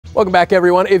Welcome back,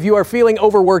 everyone. If you are feeling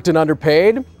overworked and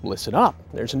underpaid, listen up.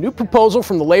 There's a new proposal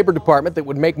from the Labor Department that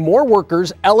would make more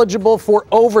workers eligible for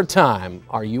overtime.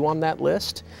 Are you on that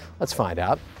list? Let's find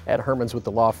out. Ed Herman's with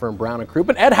the law firm Brown and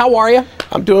Crouppen. Ed, how are you?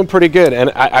 I'm doing pretty good, and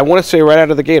I want to say right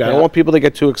out of the gate, I don't want people to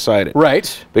get too excited.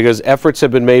 Right. Because efforts have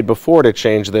been made before to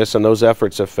change this, and those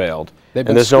efforts have failed. And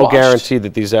there's no guarantee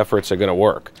that these efforts are going to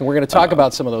work. And we're going to talk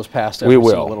about some of those past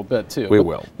efforts in a little bit, too. We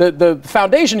will. The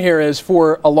foundation here is,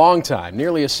 for a long time,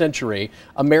 nearly a century,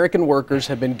 American workers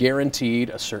have been guaranteed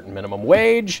a certain minimum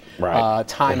wage,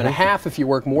 time and a half if you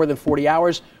work more than 40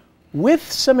 hours.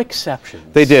 With some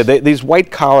exceptions. They did. These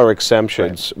white-collar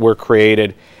exemptions were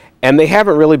created, and they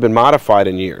haven't really been modified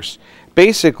in years.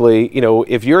 Basically, you know,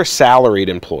 if you're a salaried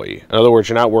employee, in other words,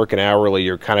 you're not working hourly,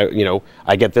 you're kind of, you know,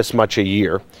 I get this much a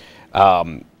year,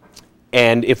 and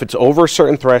if it's over a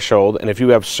certain threshold, and if you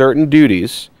have certain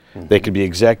duties, they could be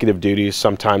executive duties,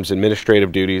 sometimes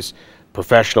administrative duties,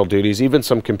 professional duties, even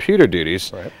some computer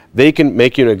duties, they can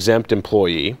make you an exempt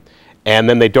employee, and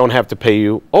then they don't have to pay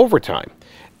you overtime.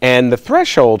 And the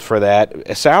threshold for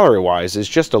that, salary-wise, is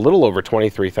just a little over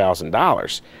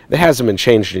 $23,000. That hasn't been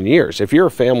changed in years. If you're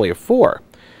a family of four,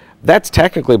 that's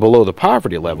technically below the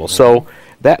poverty level. So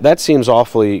that seems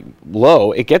awfully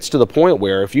low. It gets to the point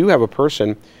where if you have a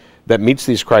person that meets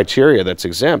these criteria that's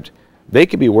exempt, they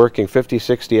could be working 50,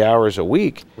 60 hours a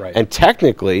week and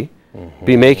technically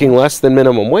be making less than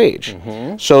minimum wage.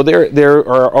 So there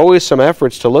are always some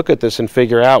efforts to look at this and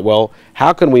figure out, well,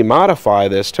 how can we modify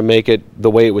this to make it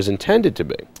the way it was intended to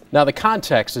be? Now, the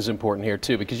context is important here,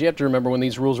 too, because you have to remember when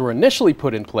these rules were initially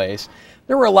put in place,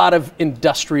 there were a lot of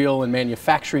industrial and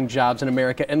manufacturing jobs in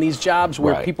America, and these jobs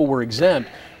where people were exempt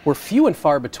were few and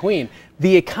far between.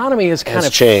 The economy has kind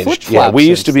of changed. Yeah, we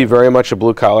used to be very much a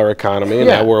blue-collar economy, and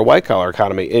now we're a white-collar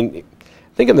economy. And I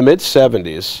think in the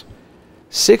mid-'70s,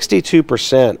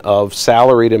 62% of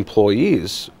salaried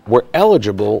employees were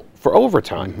eligible for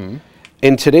overtime.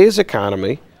 In today's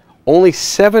economy, only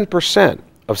 7%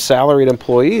 of salaried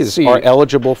employees are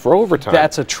eligible for overtime.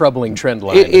 That's a troubling trend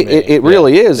line. It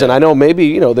really is, and I know maybe,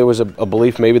 you know, there was a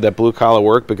belief maybe that blue collar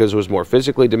work, because it was more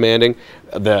physically demanding,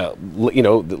 the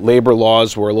labor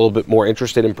laws were a little bit more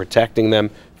interested in protecting them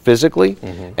physically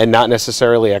and not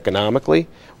necessarily economically,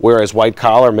 whereas white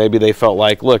collar, maybe they felt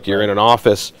like, look, you're in an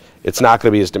office, it's not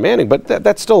going to be as demanding, but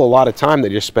that's still a lot of time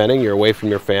that you're spending. You're away from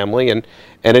your family, and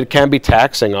it can be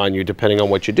taxing on you depending on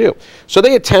what you do. So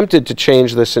they attempted to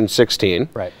change this in '16,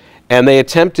 and they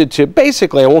attempted to,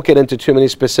 basically, I won't get into too many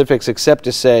specifics except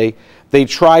to say they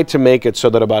tried to make it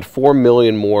so that about 4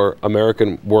 million more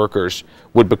American workers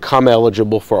would become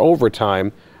eligible for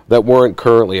overtime that weren't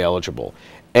currently eligible.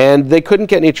 And they couldn't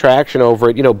get any traction over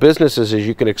it. You know, businesses, as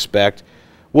you can expect,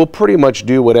 will pretty much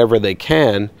do whatever they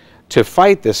can to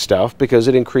fight this stuff because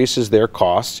it increases their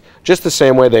costs, just the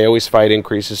same way they always fight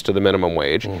increases to the minimum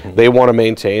wage. They want to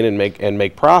maintain and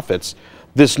make profits.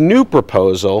 This new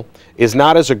proposal is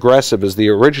not as aggressive as the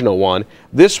original one.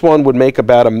 This one would make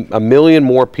about a million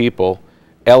more people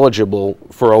eligible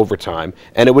for overtime,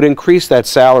 and it would increase that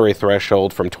salary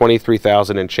threshold from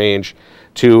 $23,000 and change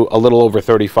to a little over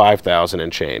 $35,000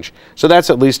 and change. So that's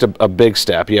at least a big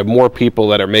step. You have more people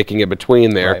that are making it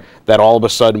between there that all of a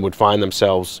sudden would find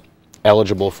themselves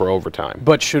eligible for overtime.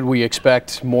 But should we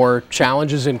expect more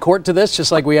challenges in court to this,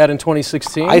 just like we had in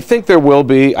 2016? I think there will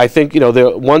be. I think, you know,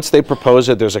 once they propose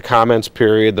it, there's a comments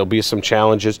period, there'll be some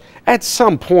challenges. At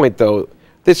some point, though,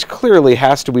 this clearly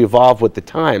has to evolve with the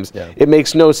times. It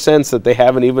makes no sense that they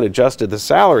haven't even adjusted the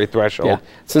salary threshold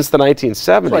since the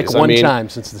 1970s. It's like one time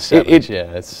since the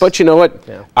 70s, But you know what?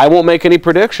 I won't make any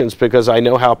predictions because I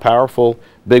know how powerful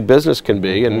big business can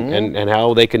be and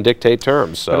how they can dictate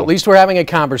terms. So. But at least we're having a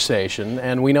conversation,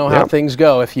 and we know how things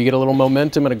go. If you get a little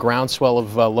momentum and a groundswell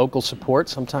of local support,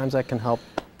 sometimes that can help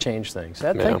change things.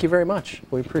 Ed, thank you very much.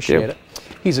 We appreciate it.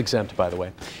 He's exempt, by the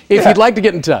way. If you'd like to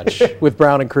get in touch with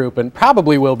Brown and Crouppen,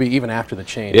 probably will be even after the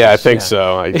change. Yeah, I think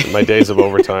so. My days of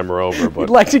overtime are over. But if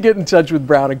you'd like to get in touch with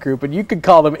Brown and Crouppen, you can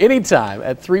call them anytime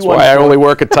at 314. That's why I only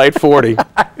work at tight 40.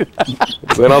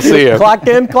 Then I'll see you. Clock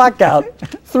in, clock out.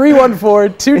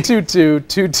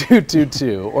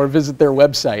 314-222-2222, or visit their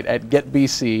website at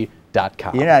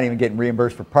getbc.com. You're not even getting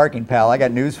reimbursed for parking, pal. I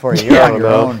got news for you. You're on your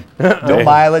own. No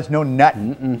mileage, no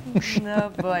nothing. Oh,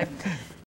 boy.